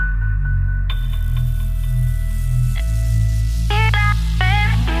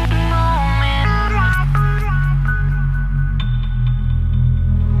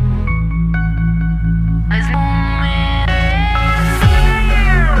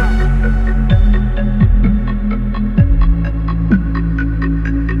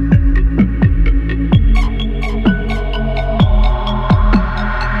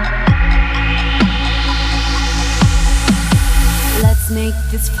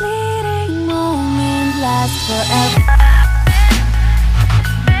fleeting moment lasts forever.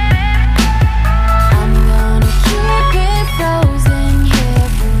 I'm gonna keep it frozen here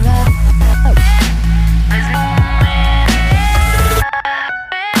forever.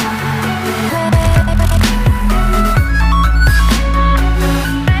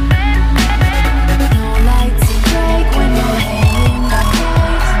 No light to break when you're hanging by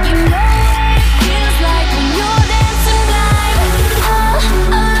cage. You know what it feels like when you're dancing blind, all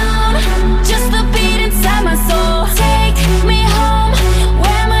alone. Just the beat inside my soul. Take me home,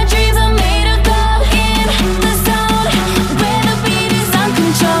 where my dreams are made of gold. In the zone, where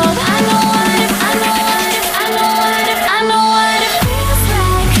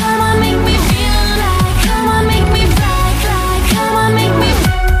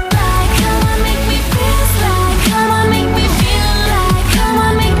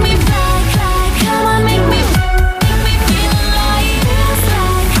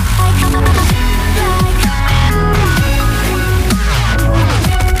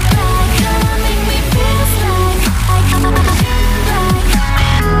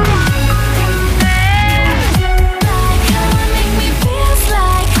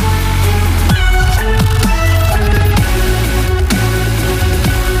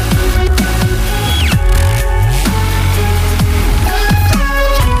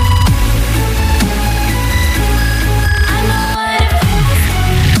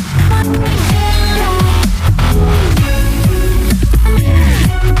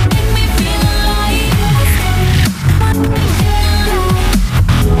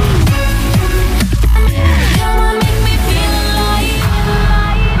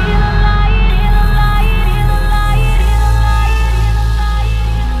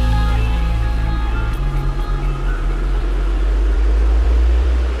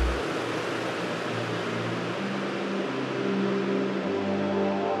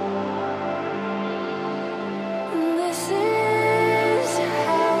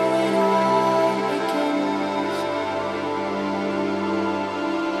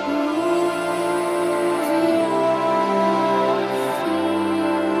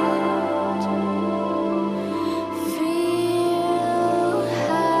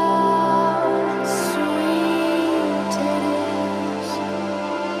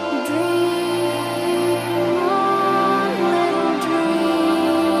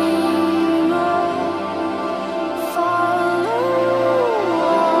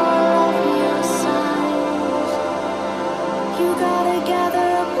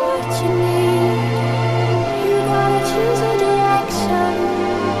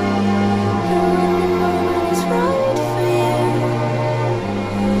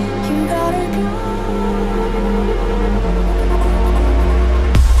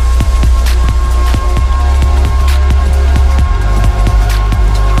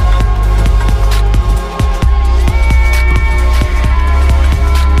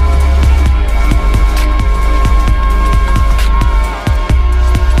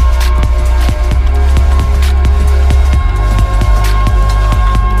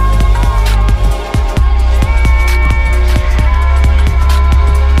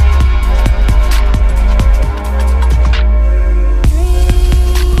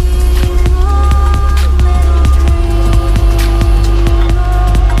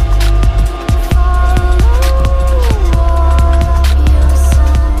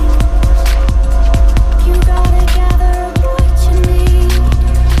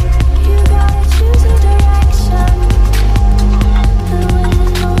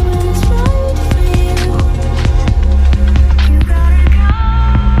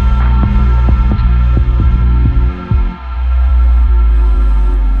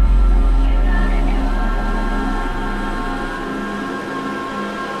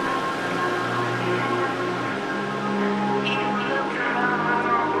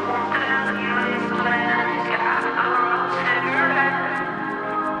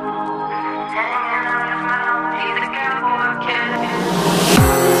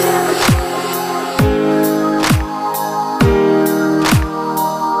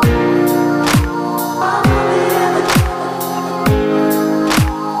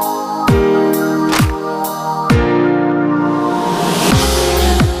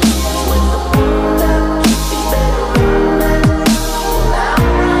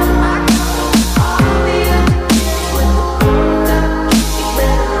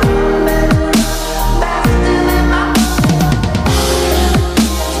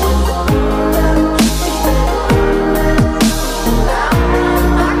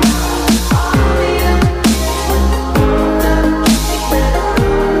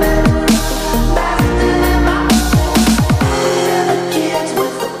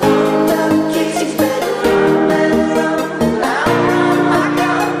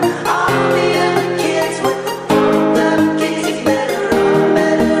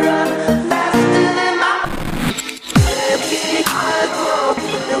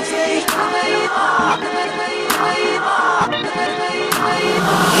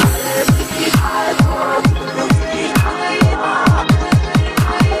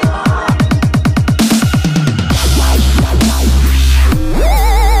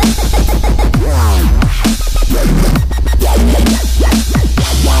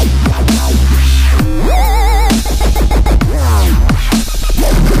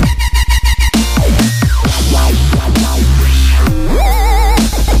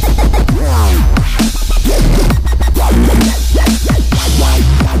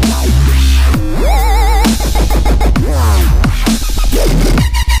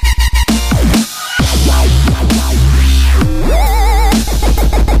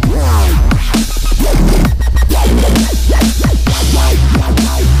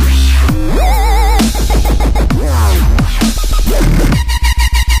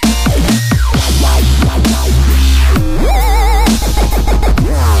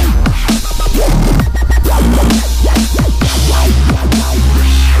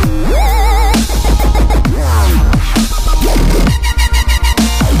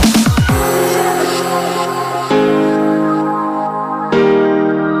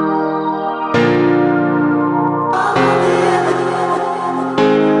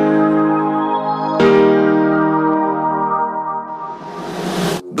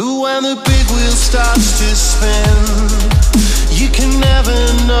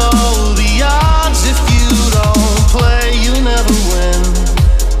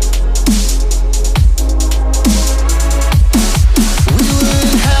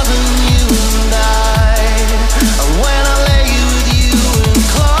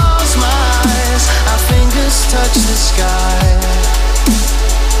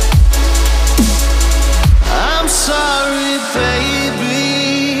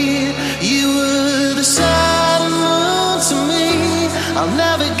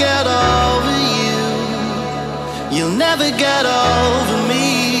never get over you. You'll never get over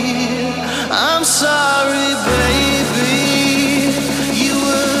me. I'm sorry, baby. You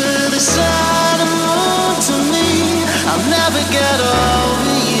were the sun and moon to me. I'll never get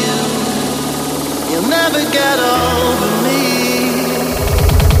over you. You'll never get over me.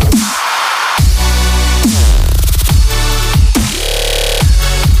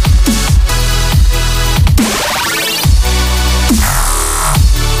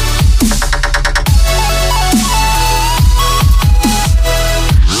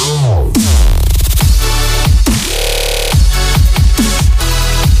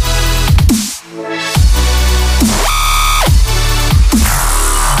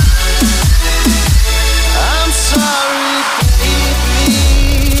 I'm sorry.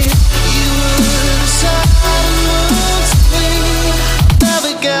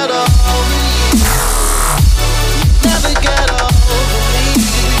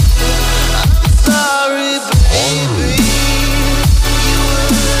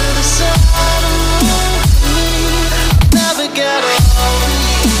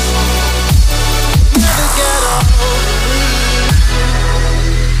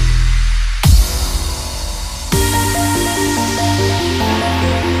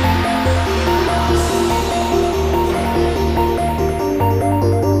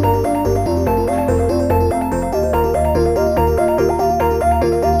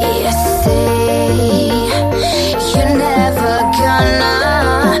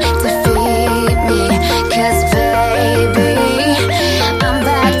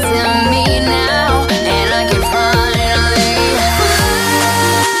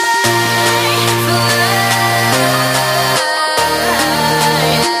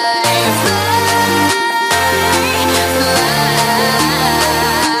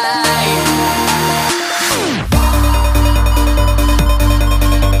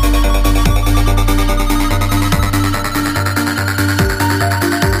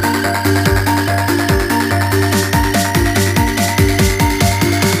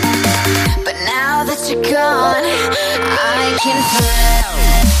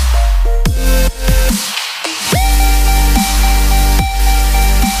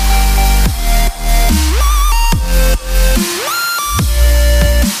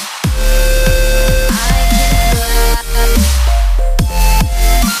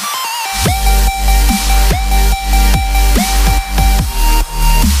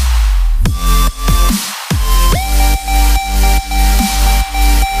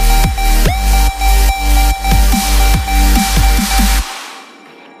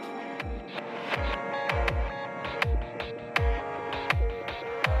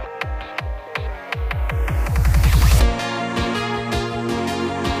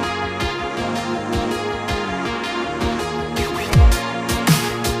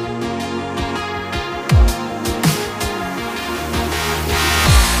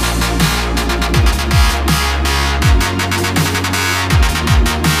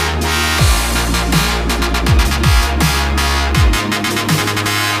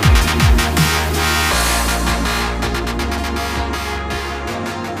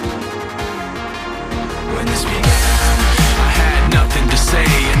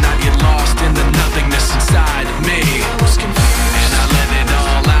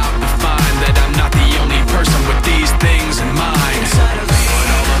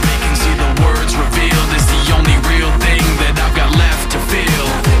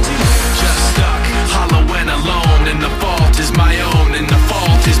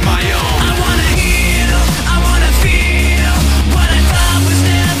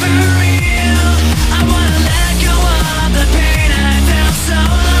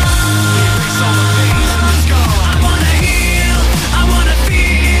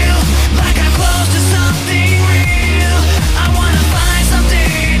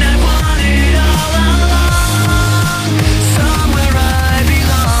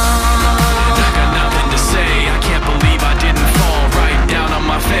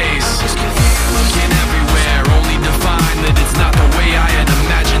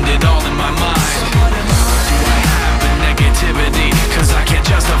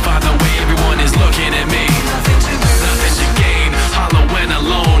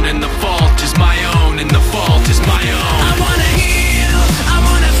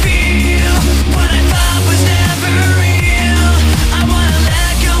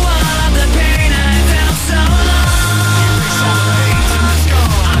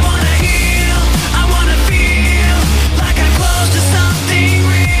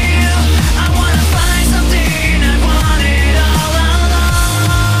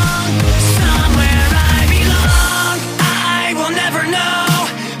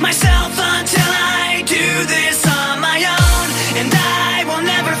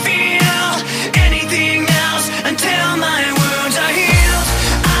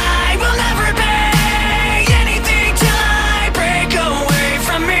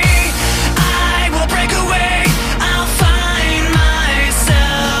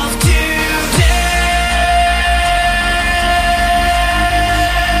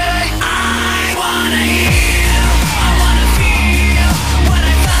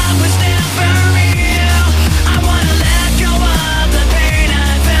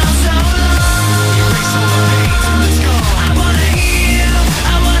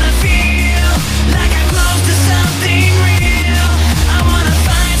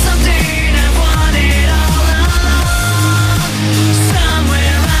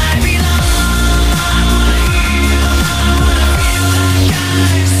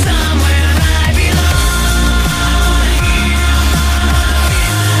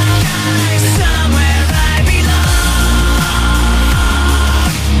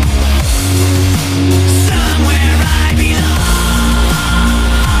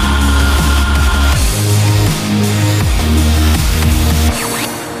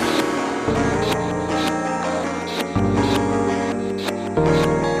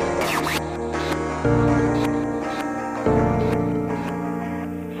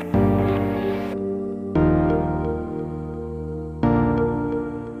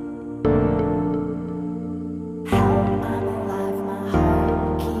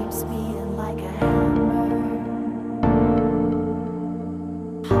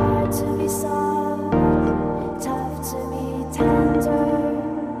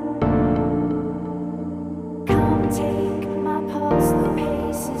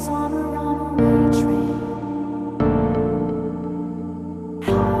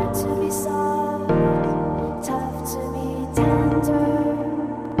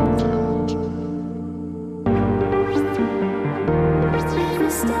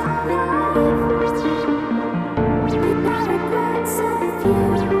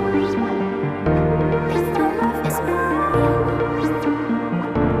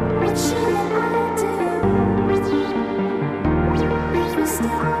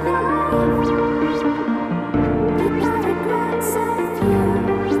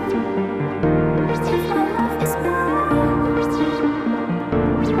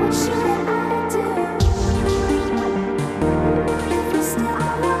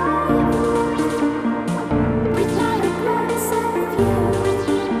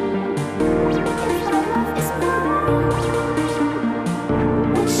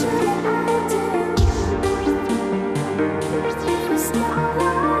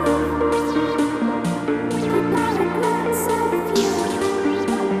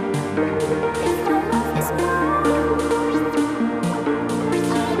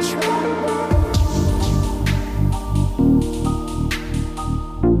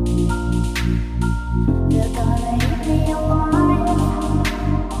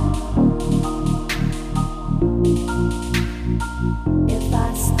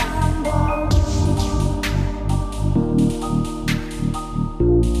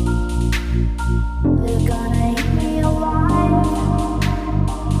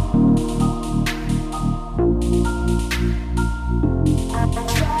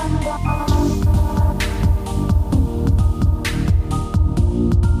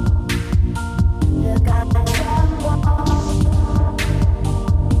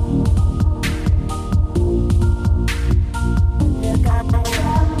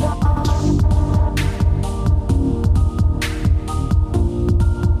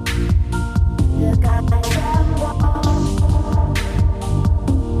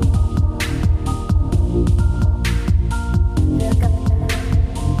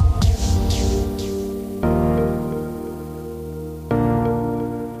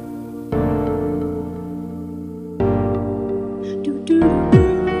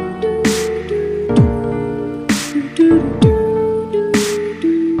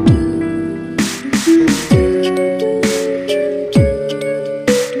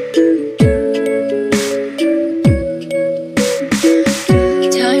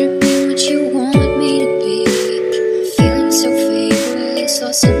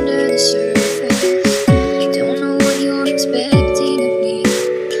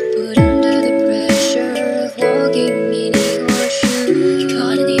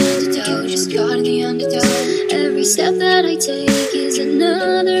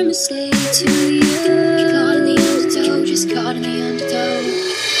 another mistake to you. Caught in the undertow, just caught in the undertow.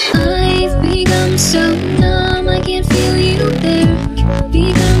 I've become so numb, I can't feel you there.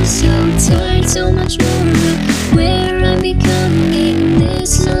 Become so tired, so much more of where I'm becoming.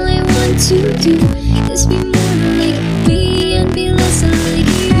 This all I want to do is be more like me and be less like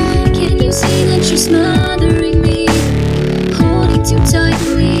you. Can you see that you're smothering me, holding too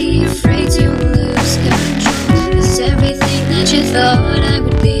tightly, afraid to lose control? 'Cause everything that you thought I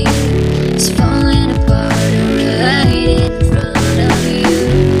would be is falling apart right in front of you.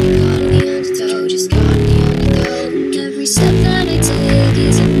 Caught in the undertow, just caught in the undertow. And every step that I take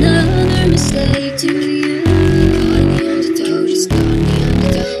is another mistake to you. Caught in the undertow, just caught in the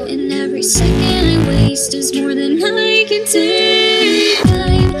undertow. And every second I waste is more than I can take.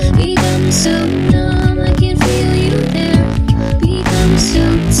 I've become so numb, I can't feel you there. Become so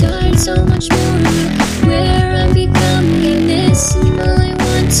tired, so much more of where I'm becoming. This and all I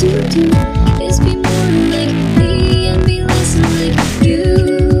want to do is be more like me and be less like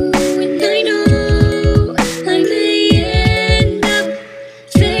you. And I know I may end up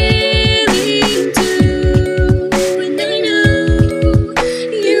failing too. And I know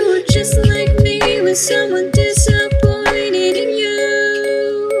you are just like me, with someone disappointed in you.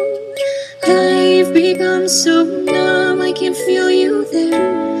 I've become so numb, I can't feel you there.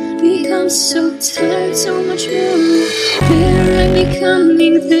 Become so tired, so much more where I'm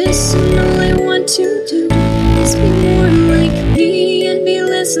becoming. This and all I want to do is be more like me and be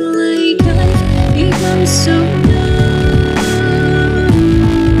less like I've become so numb.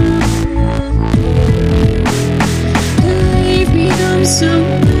 I've become so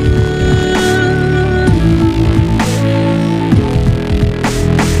numb.